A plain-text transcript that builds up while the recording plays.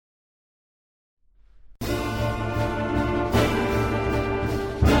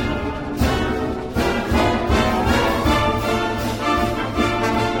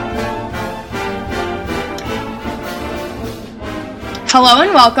Hello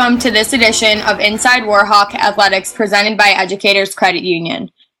and welcome to this edition of Inside Warhawk Athletics Presented by Educators Credit Union.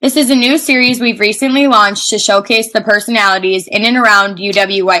 This is a new series we've recently launched to showcase the personalities in and around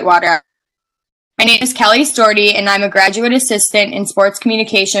UW-Whitewater. My name is Kelly Storty, and I'm a graduate assistant in sports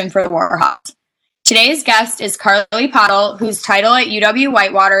communication for the Warhawks. Today's guest is Carly Pottle, whose title at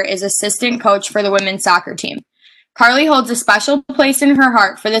UW-Whitewater is assistant coach for the women's soccer team. Carly holds a special place in her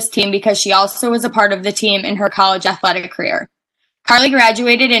heart for this team because she also was a part of the team in her college athletic career. Carly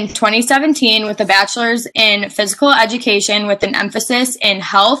graduated in 2017 with a bachelor's in physical education with an emphasis in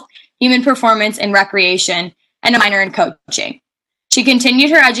health, human performance, and recreation, and a minor in coaching. She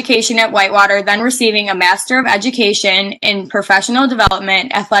continued her education at Whitewater, then receiving a Master of Education in Professional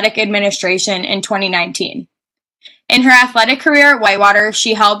Development, Athletic Administration in 2019. In her athletic career at Whitewater,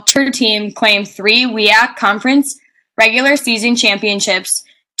 she helped her team claim 3 WIAC conference regular season championships,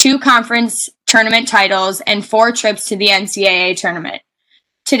 2 conference tournament titles, and 4 trips to the NCAA Tournament.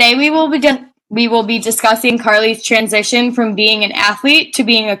 Today, we will be discussing Carly's transition from being an athlete to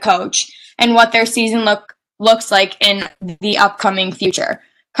being a coach and what their season looks like in the upcoming future.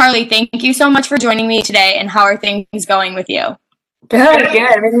 Carly, thank you so much for joining me today, and how are things going with you? Good.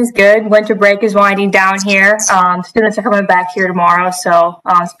 Everything's good. Winter break is winding down here. Students are coming back here tomorrow, so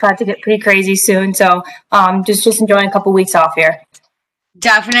it's about to get pretty crazy soon. So just enjoying a couple weeks off here.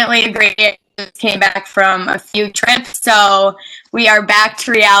 Definitely agree. Just came back from a few trips, so we are back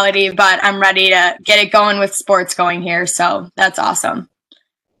to reality, but I'm ready to get it going with sports going here, so that's awesome.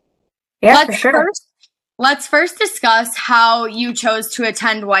 Yeah, for sure. Let's first discuss how you chose to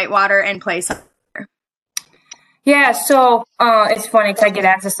attend Whitewater and play soccer. Yeah, so it's funny because I get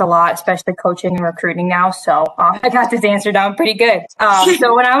asked this a lot, especially coaching and recruiting now. So I got this answer down pretty good.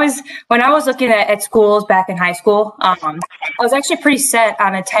 So when I was looking at schools back in high school, I was actually pretty set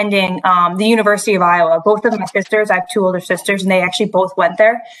on attending the University of Iowa. Both of my sisters, I have 2 older sisters, and they actually both went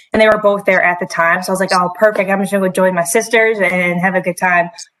there, and they were both there at the time. So I was like, oh, perfect. I'm just going to go join my sisters and have a good time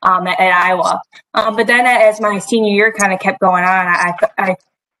at Iowa. But then as my senior year kind of kept going on,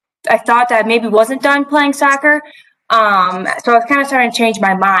 I thought that I maybe wasn't done playing soccer. So I was kind of starting to change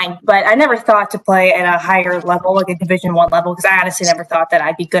my mind, but I never thought to play at a higher level, like a Division I level, because I honestly never thought that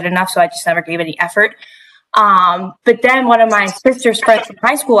I'd be good enough. So I just never gave any effort. But then one of my sister's friends from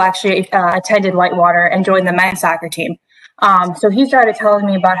high school actually attended Whitewater and joined the men's soccer team. So he started telling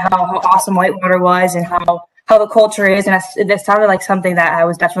me about how awesome Whitewater was and how the culture is, and it sounded like something that I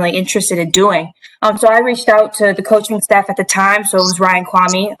was definitely interested in doing. So I reached out to the coaching staff at the time, so it was Ryan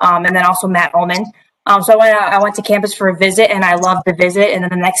Kwame, and then also Matt Ullman. So I went to campus for a visit, and I loved the visit, and then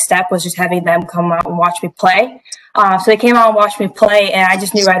the next step was just having them come out and watch me play. So they came out and watched me play, and I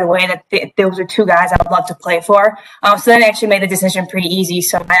just knew right away that those are 2 guys I would love to play for. So then I actually made the decision pretty easy.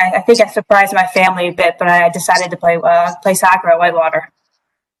 So I think I surprised my family a bit, but I decided to play soccer at Whitewater.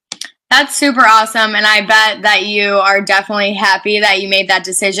 That's super awesome, and I bet that you are definitely happy that you made that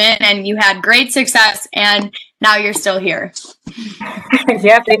decision and you had great success, and now you're still here.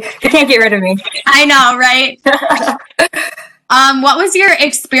 Yep, they can't get rid of me. I know, right? What was your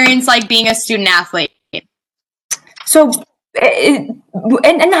experience like being a student athlete? So in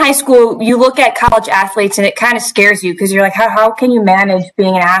high school, you look at college athletes and it kind of scares you because you're like, how can you manage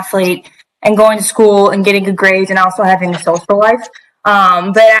being an athlete and going to school and getting good grades and also having a social life?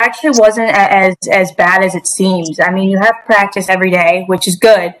 But it actually wasn't as bad as it seems. I mean, you have practice every day, which is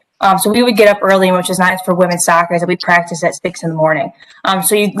good. So we would get up early, which is nice for women's soccer, so we practice at 6 a.m.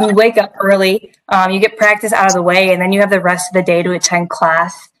 So you wake up early, you get practice out of the way, and then you have the rest of the day to attend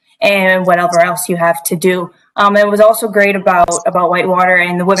class and whatever else you have to do. It was also great about Whitewater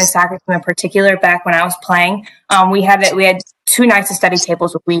and the women's soccer team in particular. Back when I was playing, we had 2 nights of study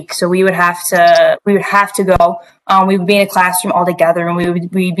tables a week, so we would have to go. We would be in a classroom all together, and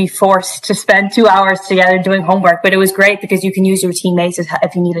we'd be forced to spend 2 hours together doing homework. But it was great because you can use your teammates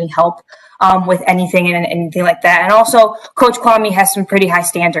if you need any help with anything and anything like that. And also, Coach Kwame has some pretty high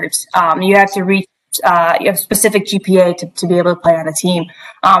standards. You have to reach you have specific GPA to be able to play on a team.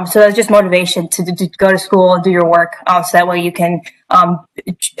 So that's just motivation to go to school and do your work. So that way you can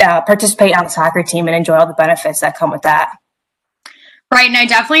participate on the soccer team and enjoy all the benefits that come with that. Right, and I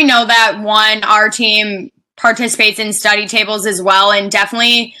definitely know that our team participates in study tables as well, and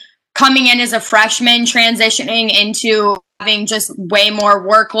definitely coming in as a freshman, transitioning into having just way more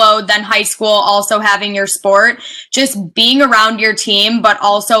workload than high school, also having your sport, just being around your team, but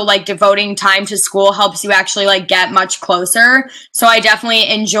also like devoting time to school helps you actually like get much closer. So I definitely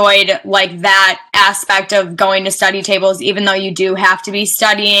enjoyed like that aspect of going to study tables, even though you do have to be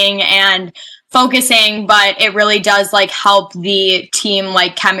studying and focusing, but it really does like help the team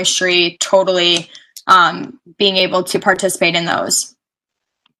like chemistry totally being able to participate in those.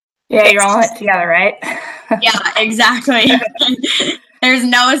 Yeah, you're all in it together, right? Yeah, exactly. There's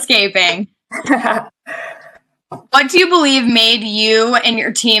no escaping. What do you believe made you and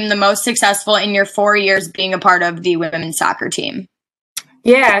your team the most successful in your 4 years being a part of the women's soccer team?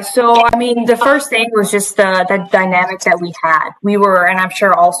 Yeah, so I mean, the first thing was just the dynamic that we had. We were, and I'm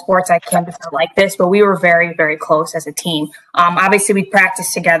sure all sports at campus are like this, but we were very, very close as a team. Obviously, we'd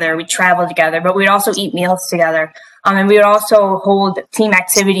practice together, we'd travel together, but we'd also eat meals together. And we would also hold team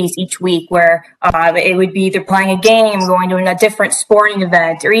activities each week where it would be either playing a game, going to a different sporting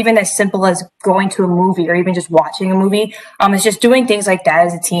event, or even as simple as going to a movie or even just watching a movie. It's just doing things like that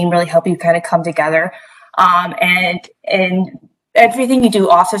as a team really help you kind of come together. And everything you do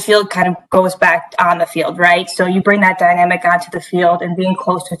off the field kind of goes back on the field, right? So you bring that dynamic onto the field, and being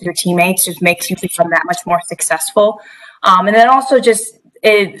close with your teammates just makes you become that much more successful. And then also just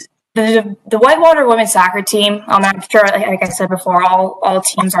the Whitewater women's soccer team, I'm sure, like I said before, all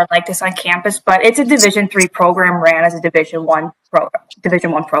teams are like this on campus, but it's a Division III program ran as a Division I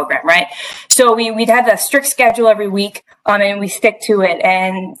program, right? So we'd have a strict schedule every week, and we stick to it,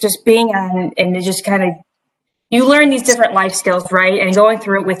 and just being on, and it just kind of, you learn these different life skills, right? And going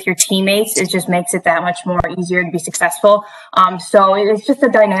through it with your teammates, it just makes it that much more easier to be successful. So it's just a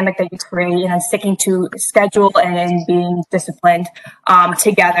dynamic that you create, and sticking to schedule and being disciplined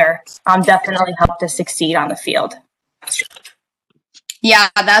together definitely helped us succeed on the field. Yeah,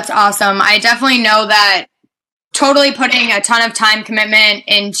 that's awesome. I definitely know that totally putting a ton of time commitment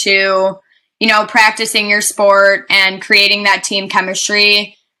into, practicing your sport and creating that team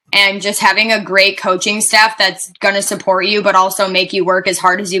chemistry, and just having a great coaching staff that's going to support you, but also make you work as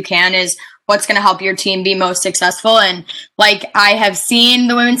hard as you can, is what's going to help your team be most successful. And like, I have seen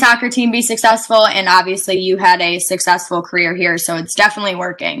the women's soccer team be successful, and obviously you had a successful career here, so it's definitely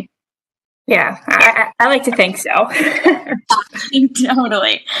working. Yeah, I like to think so.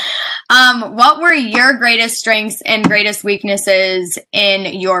 Totally. What were your greatest strengths and greatest weaknesses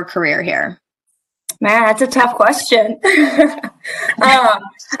in your career here? Man, that's a tough question.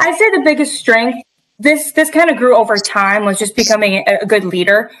 I'd say the biggest strength, this kind of grew over time, was just becoming a good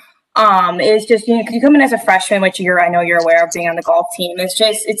leader. It's just, you come in as a freshman, which I know you're aware of being on the golf team.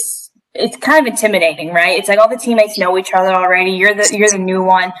 It's kind of intimidating, right? It's like all the teammates know each other already. You're the new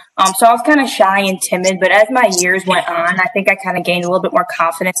one. So I was kind of shy and timid, but as my years went on, I think I kind of gained a little bit more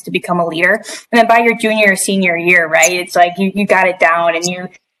confidence to become a leader. And then by your junior or senior year, right, it's like you got it down, and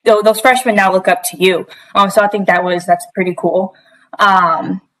those freshmen now look up to you. So I think that's pretty cool.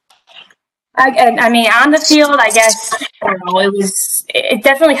 I mean, on the field, I guess, I don't know, it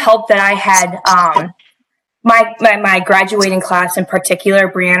definitely helped that I had my graduating class in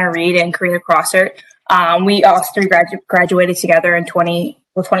particular, Brianna Reed and Karina Crossert. We all three graduated together in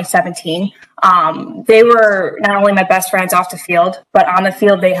 2017. They were not only my best friends off the field, but on the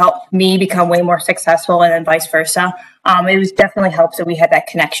field, they helped me become way more successful, and then vice versa. It was definitely helps that we had that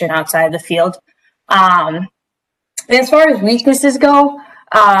connection outside of the field. And as far as weaknesses go,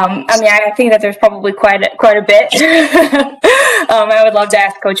 I think that there's probably quite a bit. I would love to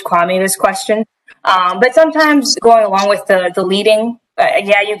ask Coach Kwame this question. But sometimes going along with the leading,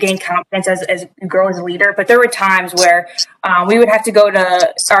 you gain confidence as you grow as a leader. But there were times where we would have to go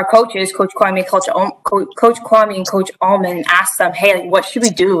to our coaches, Coach Kwame and Coach Allman, and ask them, hey, what should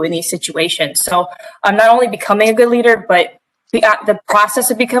we do in these situations? So not only becoming a good leader, but the process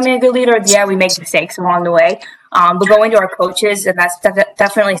of becoming a good leader, we make mistakes along the way. But going to our coaches, and that's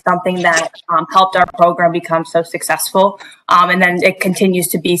definitely something that helped our program become so successful. And then it continues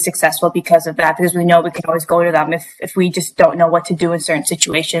to be successful because of that, because we know we can always go to them if we just don't know what to do in certain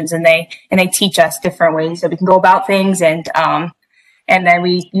situations, and they teach us different ways that we can go about things, and then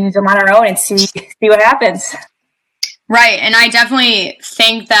we use them on our own and see what happens. Right. And I definitely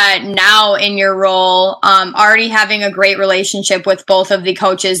think that now in your role, already having a great relationship with both of the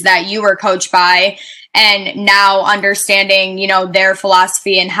coaches that you were coached by, and now understanding, their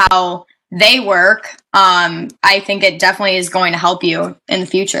philosophy and how they work, I think it definitely is going to help you in the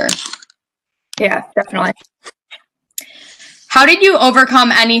future. Yeah, definitely. How did you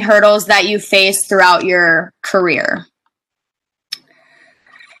overcome any hurdles that you faced throughout your career?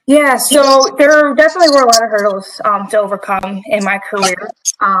 Yeah, so there definitely were a lot of hurdles to overcome in my career.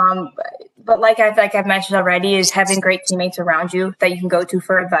 But like I've mentioned already, is having great teammates around you that you can go to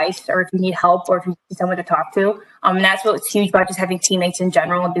for advice, or if you need help, or if you need someone to talk to. And that's what's huge about just having teammates in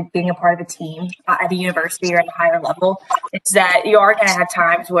general and being a part of a team at a university or at a higher level. Is that you are going to have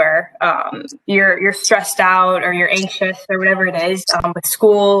times where you're stressed out, or you're anxious, or whatever it is, with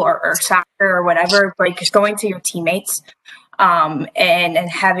school or soccer or whatever. But just going to your teammates and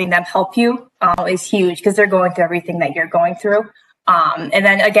having them help you is huge, because they're going through everything that you're going through. And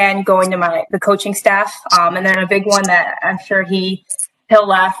then again, going to the coaching staff. And then a big one that I'm sure he'll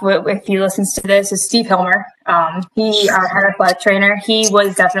laugh if he listens to this is Steve Hilmer. He, our head athletic trainer, he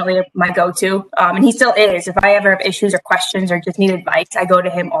was definitely my go-to. And he still is. If I ever have issues or questions or just need advice, I go to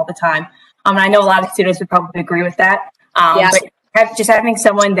him all the time. And I know a lot of students would probably agree with that. But just having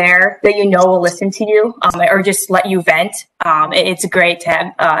someone there that will listen to you or just let you vent, it's great to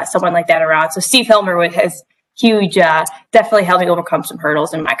have someone like that around. So Steve Hilmer has huge, definitely helped me overcome some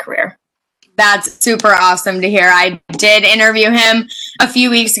hurdles in my career. That's super awesome to hear. I did interview him a few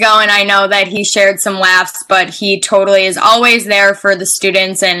weeks ago, and I know that he shared some laughs, but he totally is always there for the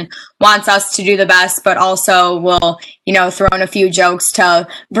students and wants us to do the best, but also will, throw in a few jokes to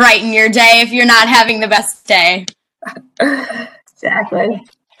brighten your day if you're not having the best day. Exactly.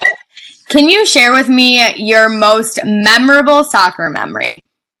 Can you share with me your most memorable soccer memory?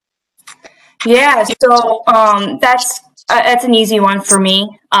 Yeah, so that's an easy one for me.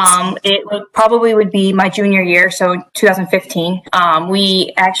 It would be my junior year, so 2015.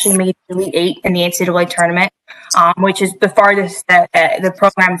 We actually made Elite Eight in the NCAA Tournament, which is the farthest that the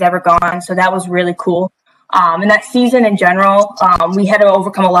program's ever gone. So that was really cool. And that season in general, we had to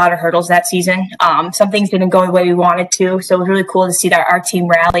overcome a lot of hurdles that season. Some things didn't go the way we wanted to, so it was really cool to see that our team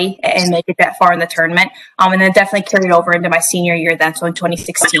rally and make it that far in the tournament. And then definitely carried over into my senior year then, so in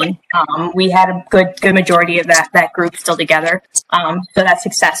 2016. We had a good majority of that group still together. So that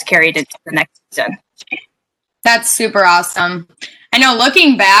success carried into the next season. That's super awesome. I know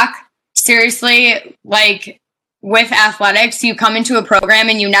looking back, seriously, with athletics, you come into a program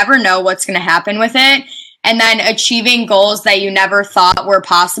and you never know what's going to happen with it. And then achieving goals that you never thought were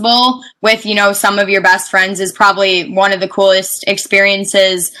possible with, some of your best friends is probably one of the coolest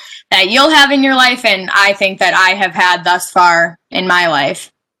experiences that you'll have in your life. And I think that I have had thus far in my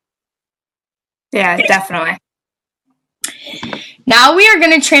life. Yeah, definitely. Now we are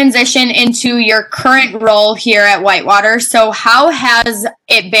going to transition into your current role here at Whitewater. So how has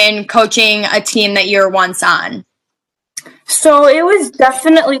it been coaching a team that you were once on? So it was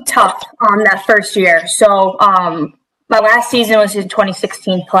definitely tough that first year. So my last season was in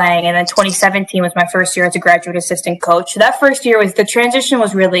 2016 playing, and then 2017 was my first year as a graduate assistant coach. So that first year the transition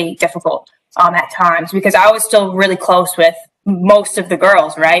was really difficult at times because I was still really close with most of the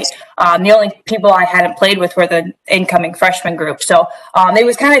girls, right? The only people I hadn't played with were the incoming freshman group. So it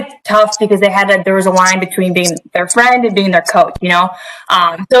was kind of tough because there was a line between being their friend and being their coach, So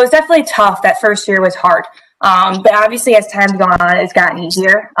it was definitely tough. That first year was hard. But obviously, as time's gone on, it's gotten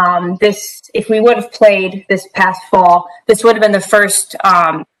easier. If we would have played this past fall, this would have been the first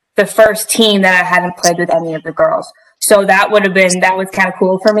team that I hadn't played with any of the girls. So that was kind of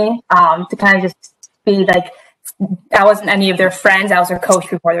cool for me, to kind of just be like, I wasn't any of their friends. I was their coach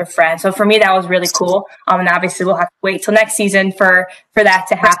before their friends. So for me, that was really cool. And obviously we'll have to wait till next season for that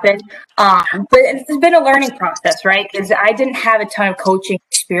to happen. But it's been a learning process, right? Because I didn't have a ton of coaching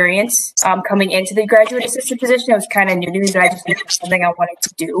experience coming into the graduate assistant position. It was kind of new to me, but I just knew it was something I wanted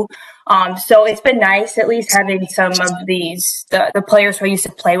to do. So it's been nice at least having some of the players who I used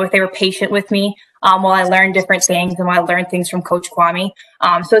to play with. They were patient with me while I learned different things and while I learned things from Coach Kwame.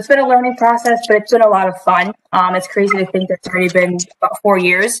 So it's been a learning process, but it's been a lot of fun. It's crazy to think it's already been about 4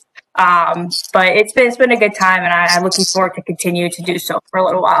 years. But it's been a good time, and I'm looking forward to continue to do so for a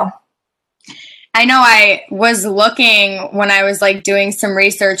little while. I know I was looking when I was doing some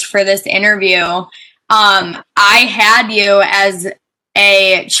research for this interview. I had you as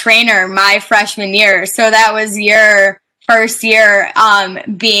a trainer my freshman year. So that was your first year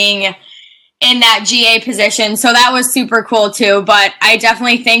being in that GA position. So that was super cool too. But I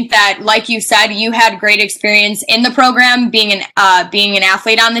definitely think that, like you said, you had great experience in the program, being an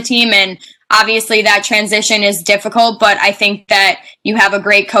athlete on the team. And obviously that transition is difficult, but I think that you have a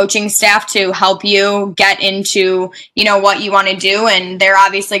great coaching staff to help you get into, what you want to do. And they're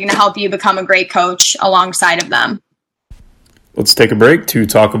obviously going to help you become a great coach alongside of them. Let's take a break to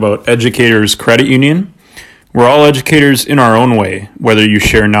talk about Educators Credit Union. We're all educators in our own way. Whether you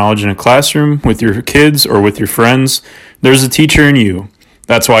share knowledge in a classroom with your kids or with your friends, there's a teacher in you.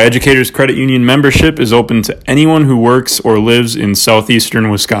 That's why Educators Credit Union membership is open to anyone who works or lives in southeastern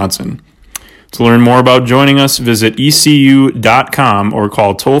Wisconsin. To learn more about joining us, visit ecu.com or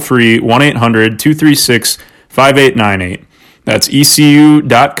call toll-free 1-800-236-5898. That's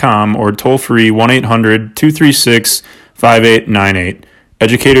ecu.com or toll-free 1-800-236-5898.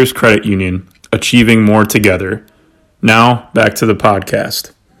 Educators Credit Union. Achieving more together. Now, back to the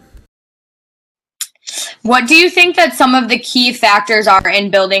podcast. What do you think that some of the key factors are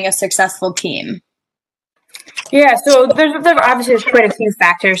in building a successful team? Yeah, so there's obviously quite a few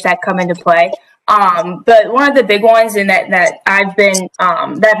factors that come into play. But one of the big ones and that I've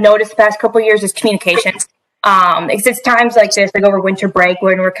noticed the past couple of years is communication. It's times like this, like over winter break,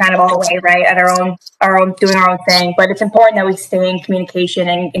 when we're kind of all away, right, at our own, doing our own thing. But it's important that we stay in communication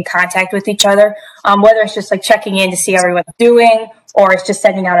and in contact with each other. Whether it's just like checking in to see how everyone's doing, or it's just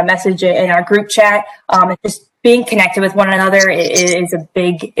sending out a message in our group chat. It's just being connected with one another is a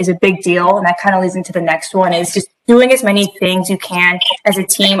big deal. And that kind of leads into the next one, is just doing as many things you can as a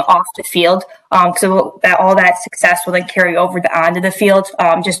team off the field. So that all that success will then carry over onto the field.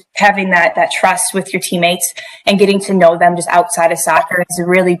 Just having that trust with your teammates and getting to know them just outside of soccer is a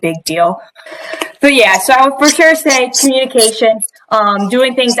really big deal. But yeah, so I would for sure say communication,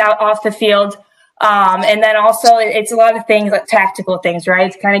 doing things off the field. And then also it's a lot of things like tactical things, right?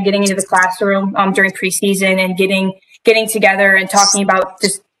 It's kind of getting into the classroom during preseason and getting together and talking about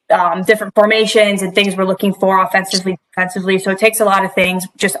just different formations and things we're looking for offensively, defensively. So it takes a lot of things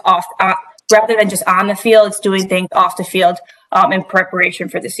just rather than just on the field. It's doing things off the field in preparation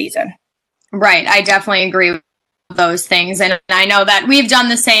for the season. Right. I definitely agree with those things. And I know that we've done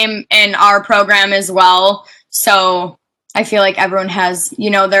the same in our program as well. So I feel like everyone has,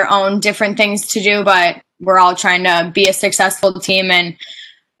 their own different things to do, but we're all trying to be a successful team and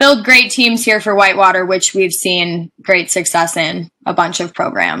build great teams here for Whitewater, which we've seen great success in a bunch of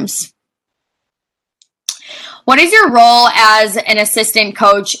programs. What is your role as an assistant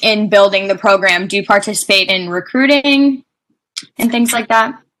coach in building the program? Do you participate in recruiting and things like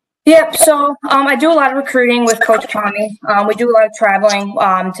that? Yep. So I do a lot of recruiting with Coach Tommy. We do a lot of traveling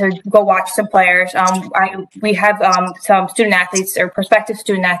to go watch some players. We have some student athletes or prospective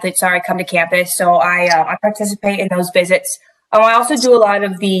student athletes, come to campus. So I participate in those visits. I also do a lot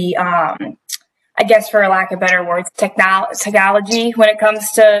of the, I guess for lack of better words, technology when it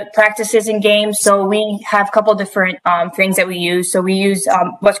comes to practices and games. So we have a couple different things that we use. So we use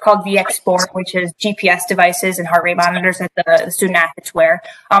what's called VX Sport, which is GPS devices and heart rate monitors that the student athletes wear.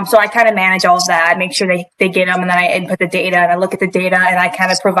 So I kind of manage all of that, make sure they get them, and then I input the data and I look at the data and I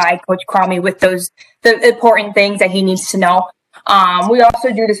kind of provide Coach Cromie with the important things that he needs to know. We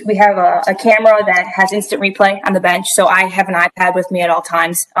also do this. We have a camera that has instant replay on the bench. So I have an iPad with me at all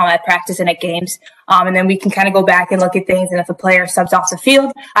times at practice and at games. And then we can kind of go back and look at things. And if a player subs off the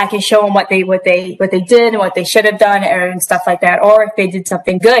field, I can show them what they did and what they should have done and stuff like that. Or if they did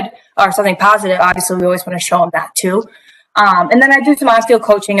something good or something positive, obviously we always want to show them that too. And then I do some on-field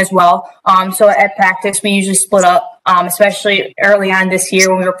coaching as well. So at practice, we usually split up, especially early on this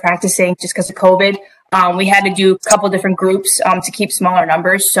year when we were practicing just because of COVID. We had to do a couple different groups to keep smaller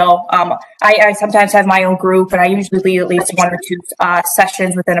numbers. So I sometimes have my own group, and I usually lead at least one or two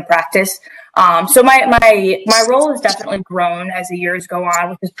sessions within a practice. So my role has definitely grown as the years go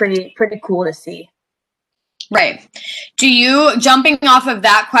on, which is pretty cool to see. Right. Jumping off of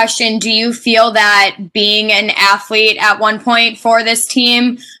that question, do you feel that being an athlete at one point for this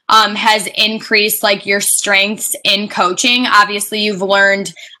team has increased like your strengths in coaching? Obviously, you've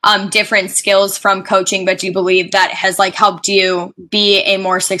learned different skills from coaching, but do you believe that has like helped you be a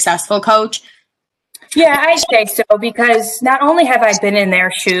more successful coach? Yeah, I'd say so, because not only have I been in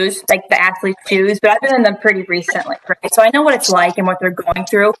their shoes, like the athlete's shoes, but I've been in them pretty recently, right? So I know what it's like and what they're going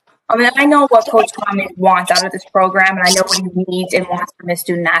through. I know what Coach Cromie wants out of this program, and I know what he needs and wants from his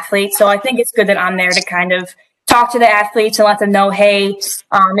student athletes. So I think it's good that I'm there to kind of talk to the athletes and let them know, hey,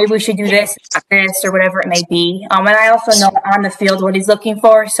 maybe we should do this, or whatever it may be. And I also know on the field what he's looking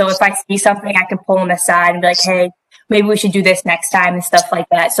for. So if I see something, I can pull him aside and be like, hey, maybe we should do this next time and stuff like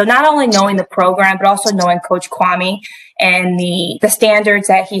that. So not only knowing the program, but also knowing Coach Cromie and the standards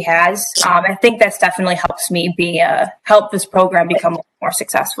that he has. I think that's definitely helps me help this program become more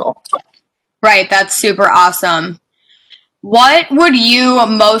successful. Right. That's super awesome. What would you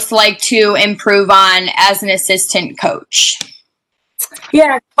most like to improve on as an assistant coach?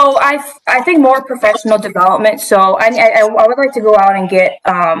 Yeah, so I think more professional development. So I would like to go out and get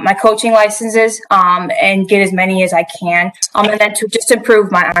my coaching licenses and get as many as I can, and then to just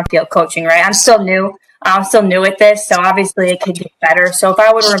improve my on-field coaching. Right, I'm still new at this, so obviously it could get better. So if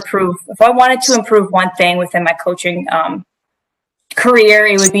I wanted to improve one thing within my coaching career,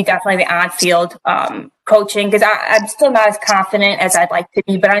 it would be definitely the on-field coaching, because I'm still not as confident as I'd like to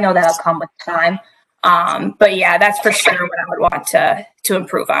be, but I know that'll come with time. But yeah, that's for sure what I would want to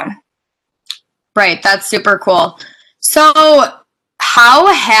improve on. Right. That's super cool. So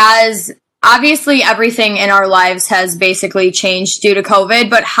obviously everything in our lives has basically changed due to COVID,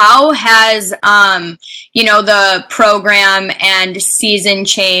 but how has, the program and season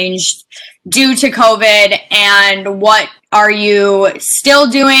changed due to COVID, and what are you still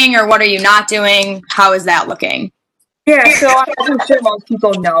doing or what are you not doing? How is that looking? Yeah, so as I'm sure most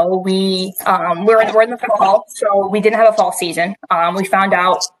people know, we're in the fall, so we didn't have a fall season. We found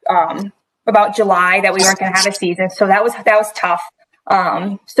out about July that we weren't going to have a season, so that was tough.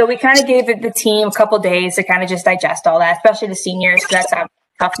 So we kind of gave the team a couple days to kind of just digest all that, especially the seniors, because that's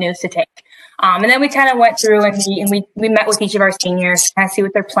tough news to take. And then we kind of went through and we met with each of our seniors, kind of see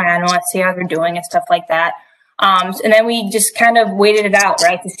what their plan was, see how they're doing and stuff like that. And then we just kind of waited it out,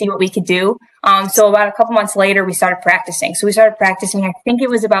 right, to see what we could do. So about a couple months later, we started practicing. So we started practicing, I think it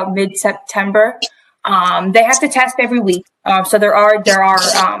was about mid-September. They have to test every week. So there are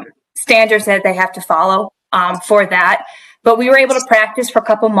standards that they have to follow for that. But we were able to practice for a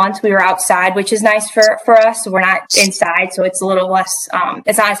couple months. We were outside, which is nice for us. We're not inside, so it's a little less,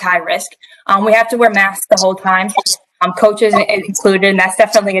 it's not as high risk. We have to wear masks the whole time. Coaches included, and that's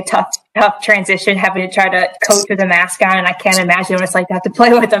definitely a tough transition, having to try to coach with a mask on, and I can't imagine what it's like to have to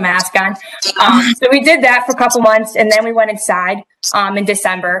play with a mask on. So we did that for a couple months, and then we went inside in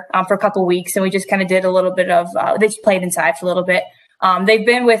December for a couple weeks, and we just kind of did a little bit of, they just played inside for a little bit. They've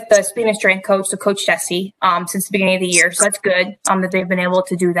been with the speed and strength coach, so Coach Jesse, since the beginning of the year, so that's good that they've been able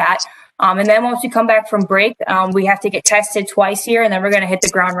to do that. And then once we come back from break, we have to get tested twice here, and then we're going to hit the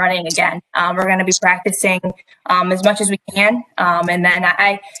ground running again. We're going to be practicing as much as we can. And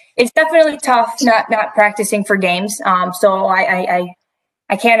then it's definitely tough not practicing for games. So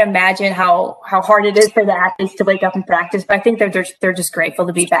I can't imagine how hard it is for the athletes to wake up and practice. But I think they're just grateful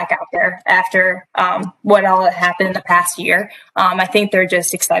to be back out there after what all happened in the past year. I think they're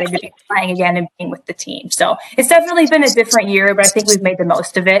just excited to be playing again and being with the team. So it's definitely been a different year, but I think we've made the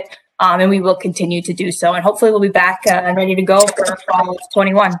most of it. And we will continue to do so. And hopefully we'll be back and ready to go for fall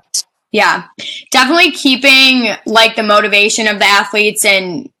 21. Yeah, definitely keeping like the motivation of the athletes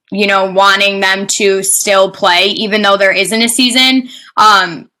and, wanting them to still play, even though there isn't a season,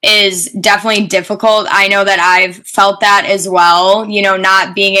 is definitely difficult. I know that I've felt that as well,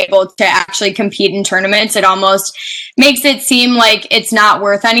 not being able to actually compete in tournaments. It almost makes it seem like it's not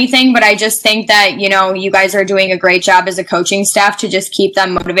worth anything. But I just think that, you guys are doing a great job as a coaching staff to just keep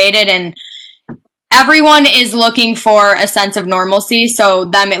them motivated, and everyone is looking for a sense of normalcy. So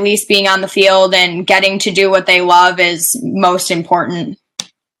them at least being on the field and getting to do what they love is most important.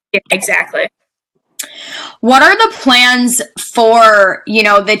 Yeah, exactly. What are the plans for,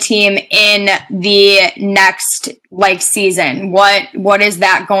 the team in the next season? What is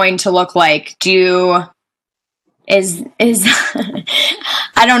that going to look like? Is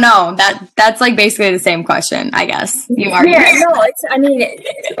I don't know. That's basically the same question, I guess.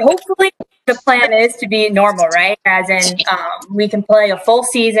 Hopefully the plan is to be normal, right? As in, we can play a full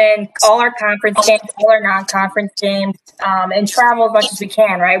season, all our conference games, all our non-conference games, and travel as much as we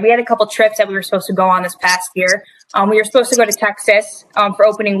can, right? We had a couple trips that we were supposed to go on this past year. We were supposed to go to Texas for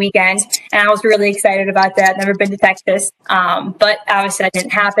opening weekend, and I was really excited about that. Never been to Texas, but obviously that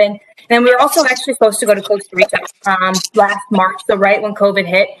didn't happen. And then we were also actually supposed to go to Costa Rica last March. So right when COVID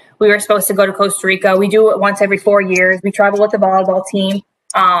hit, we were supposed to go to Costa Rica. We do it once every 4 years. We travel with the volleyball team.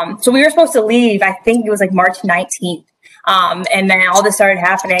 So we were supposed to leave, I think it was March 19th. And then all this started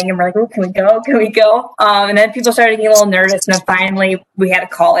happening, and we're like, oh, can we go? Can we go? And then people started getting a little nervous, and then finally we had to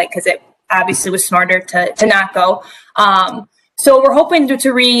call it because it obviously was smarter to not go. So we're hoping to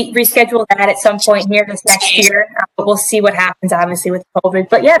reschedule that at some point here this next year. But we'll see what happens, obviously, with COVID.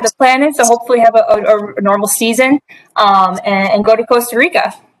 But yeah, the plan is to hopefully have a normal season and go to Costa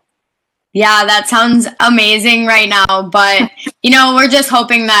Rica. Yeah, that sounds amazing right now. But, we're just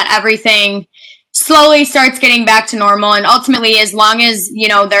hoping that everything slowly starts getting back to normal. And ultimately, as long as,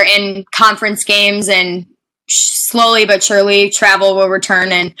 they're in conference games, and slowly but surely travel will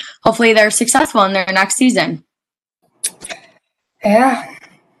return, and hopefully they're successful in their next season. Yeah.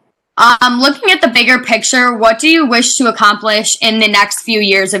 Looking at the bigger picture, what do you wish to accomplish in the next few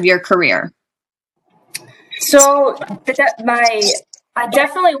years of your career? So I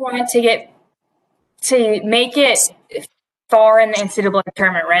definitely wanted to make it far in the NCAA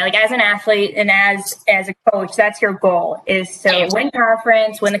tournament, right? As an athlete and as a coach, that's your goal, is to win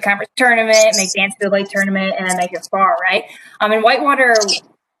conference, win the conference tournament, make the NCAA tournament, and then make it far, right? In Whitewater,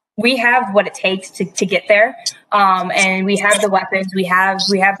 we have what it takes to get there. And we have the weapons, we have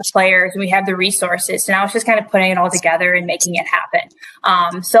the players, and we have the resources. So now it's just kind of putting it all together and making it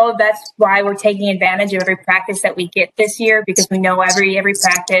happen. So that's why we're taking advantage of every practice that we get this year, because we know every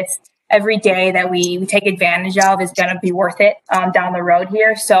practice, every day that we take advantage of is going to be worth it down the road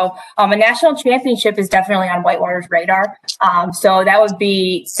here. So a national championship is definitely on Whitewater's radar. So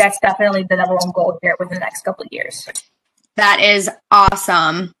that's definitely the number one goal here within the next couple of years. That is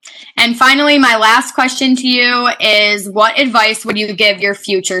awesome. And finally, my last question to you is, what advice would you give your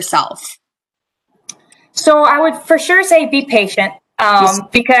future self? So I would for sure say be patient.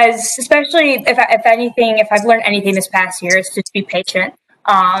 Because especially if I've learned anything this past year, it's just be patient.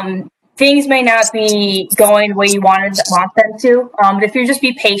 Things may not be going the way you want them to, but if you just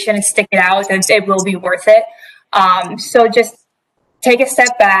be patient and stick it out, then it will be worth it. So just take a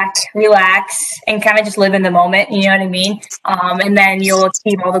step back, relax, and kind of just live in the moment. You know what I mean? And then you'll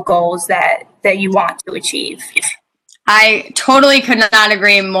achieve all the goals that you want to achieve. I totally could not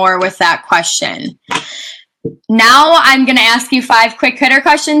agree more with that question. Now I'm going to ask you 5 quick hitter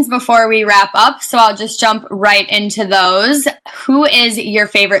questions before we wrap up, so I'll just jump right into those. Who is your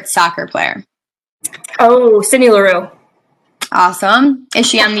favorite soccer player? Oh, Sydney Leroux. Awesome. Is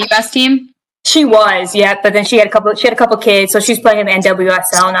she on the U.S. team? She was, yeah, but then she had a couple kids, so she's playing in the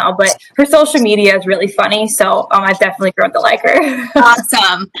NWSL now. But her social media is really funny, so I've definitely grown to like her.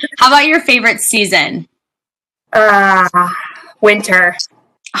 Awesome. How about your favorite season? Winter.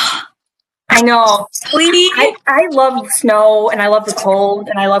 I know. I love snow, and I love the cold,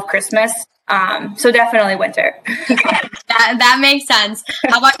 and I love Christmas. So definitely winter. That makes sense.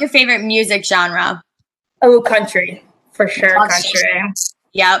 How about your favorite music genre? Oh, country. For sure, country.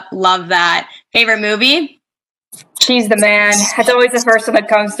 Yep, love that. Favorite movie? She's the Man. That's always the first one that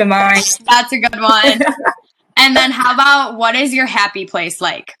comes to mind. That's a good one. And then how about what is your happy place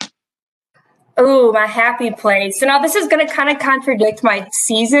like? Oh, my happy place. So now this is going to kind of contradict my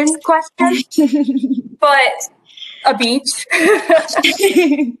season question, but a beach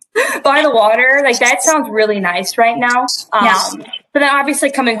by the water, like that sounds really nice right now. Yes. But then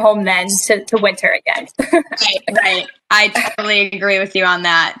obviously coming home then to winter again. Right. I totally agree with you on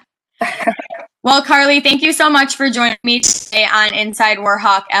that. Well, Carly, thank you so much for joining me today on Inside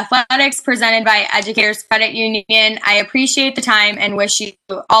Warhawk Athletics presented by Educators Credit Union. I appreciate the time and wish you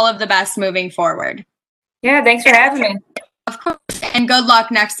all of the best moving forward. Yeah, thanks for having me. Of course, and good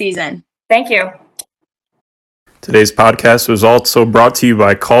luck next season. Thank you. Today's podcast was also brought to you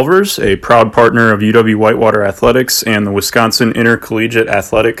by Culver's, a proud partner of UW-Whitewater Athletics and the Wisconsin Intercollegiate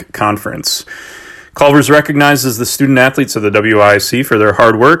Athletic Conference. Culver's recognizes the student athletes of the WIAC for their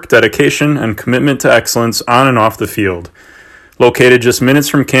hard work, dedication, and commitment to excellence on and off the field. Located just minutes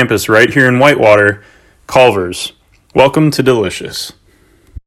from campus right here in Whitewater, Culver's. Welcome to Delicious.